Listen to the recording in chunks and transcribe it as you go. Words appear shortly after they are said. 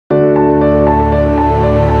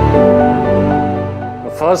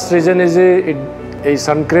first reason is a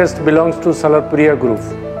Suncrest belongs to Salarpuria Group,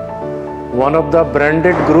 one of the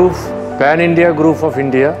branded group, pan-India group of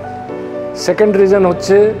India. Second reason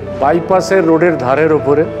হচ্ছে বাইপাসের রোডের ধারের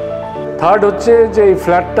উপরে। Third হচ্ছে যে এই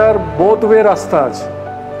ফ্ল্যাটটার বোথ ওয়ে রাস্তা আছে,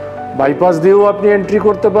 বাইপাস দিয়েও আপনি এন্ট্রি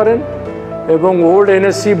করতে পারেন এবং ওল্ড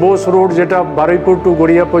এনএসসি বোস রোড যেটা বারুইপুর টু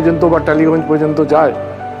গড়িয়া পর্যন্ত বা টালিগঞ্জ পর্যন্ত যায়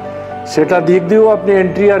সেটা দিক দিয়েও আপনি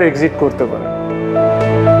এন্ট্রি আর এক্সিট করতে পারেন।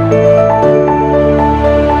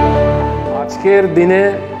 আজকের দিনে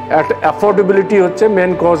অ্যাফোর্ডেবিলিটি হচ্ছে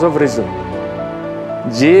মেন কজ অফ রিজন।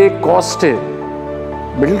 যে কস্টে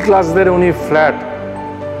মিডল ক্লাসদের উনি flat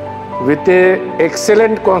with a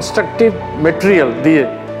excellent constructive material দিয়ে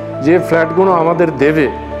যে ফ্ল্যাটগুলো আমাদের দেবে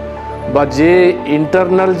বা যে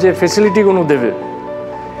ইন্টারনাল যে ফেসিলিটিগুলো দেবে,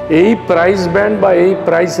 এই প্রাইস ব্যান্ড বা এই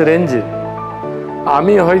প্রাইস রেঞ্জে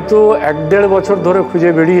আমি হয়তো 1-1.5 বছর ধরে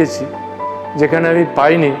খুঁজে বেরিয়েছি, যেখানে আমি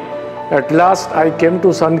পাইনি। At last I came to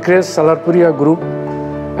Suncrest Salarpuria Group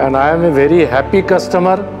and I am a very happy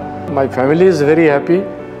customer. My family is very happy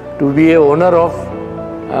to be a owner of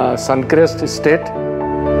Suncrest Estate.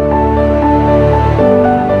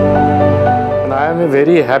 And I am a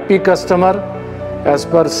very happy customer as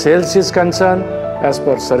per sales is concerned, as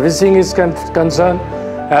per servicing is concerned,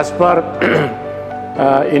 as per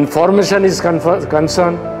information is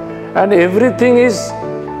concerned, and everything is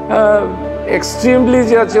extremely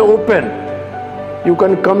open. You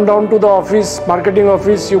can come down to the office, marketing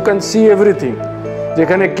office, you can see everything.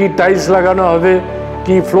 যেখানে কি tiles লাগানো হবে,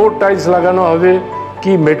 কি floor tiles লাগানো হবে,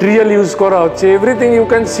 কি material use করা হচ্ছে, everything you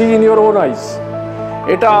can see in your own আইস।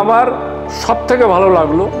 এটা আমার সব থেকে ভালো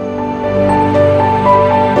লাগলো।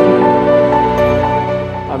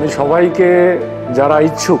 আমি সবাইকে যারা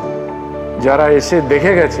ইচ্ছুক, যারা এসে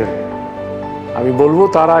দেখে গেছেন, আমি বলবো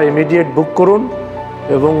তারা ইমিডিয়েট বুক করুন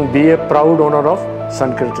এবং B a proud owner of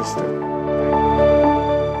সানক্রেস্ট estate.